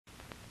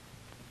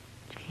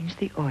change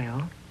the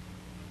oil,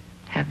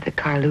 have the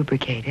car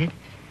lubricated,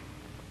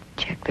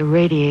 check the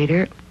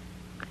radiator,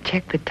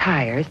 check the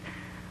tires.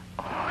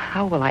 Oh,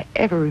 how will I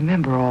ever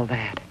remember all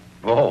that?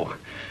 Oh,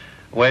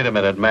 wait a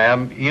minute,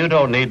 ma'am. You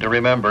don't need to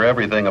remember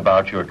everything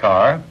about your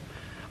car.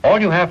 All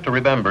you have to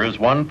remember is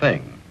one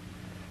thing.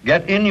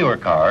 Get in your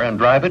car and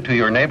drive it to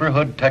your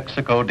neighborhood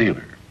Texaco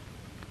dealer.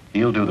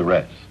 He'll do the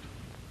rest.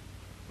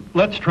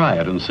 Let's try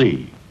it and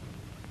see.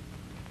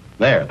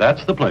 There,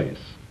 that's the place.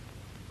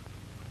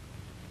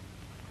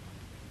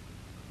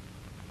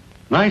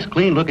 Nice,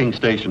 clean-looking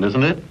station,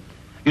 isn't it?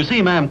 You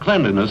see, ma'am,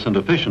 cleanliness and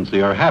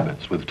efficiency are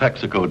habits with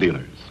Texaco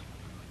dealers.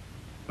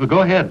 Well, go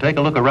ahead, take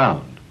a look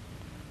around.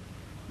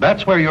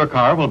 That's where your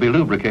car will be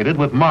lubricated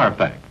with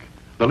Marfac,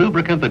 the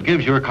lubricant that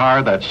gives your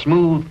car that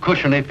smooth,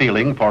 cushiony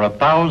feeling for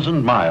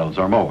 1,000 miles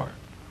or more.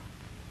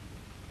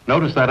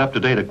 Notice that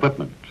up-to-date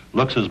equipment.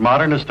 Looks as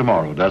modern as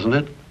tomorrow, doesn't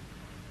it?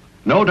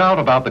 No doubt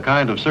about the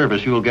kind of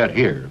service you'll get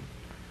here.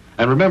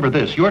 And remember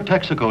this, your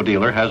Texaco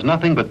dealer has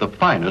nothing but the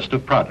finest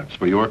of products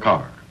for your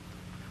car.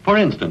 For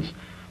instance,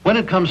 when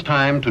it comes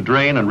time to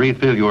drain and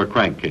refill your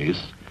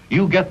crankcase,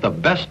 you get the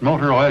best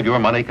motor oil your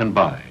money can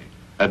buy,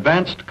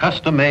 advanced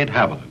custom-made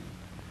Haviland.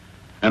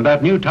 And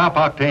that new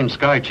top-octane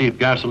Sky Chief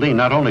gasoline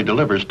not only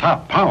delivers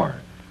top power,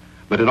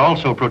 but it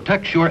also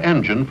protects your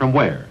engine from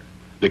wear,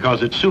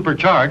 because it's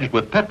supercharged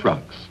with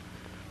Petrox,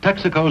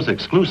 Texaco's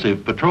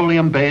exclusive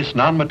petroleum-based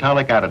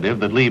non-metallic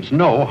additive that leaves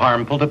no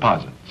harmful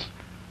deposits,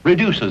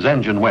 reduces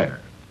engine wear.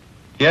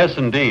 Yes,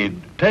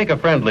 indeed. Take a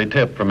friendly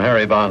tip from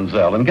Harry Von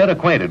Zell and get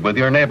acquainted with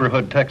your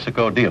neighborhood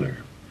Texaco dealer.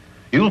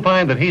 You'll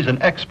find that he's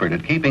an expert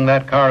at keeping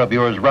that car of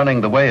yours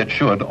running the way it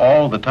should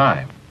all the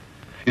time.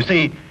 You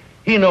see,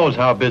 he knows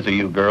how busy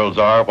you girls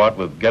are, what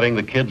with getting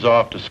the kids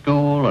off to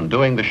school and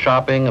doing the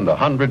shopping and the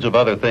hundreds of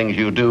other things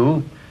you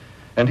do.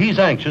 And he's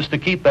anxious to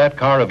keep that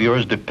car of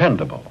yours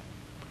dependable,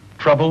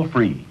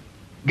 trouble-free.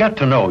 Get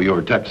to know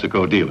your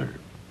Texaco dealer.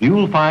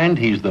 You'll find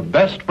he's the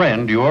best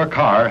friend your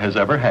car has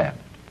ever had.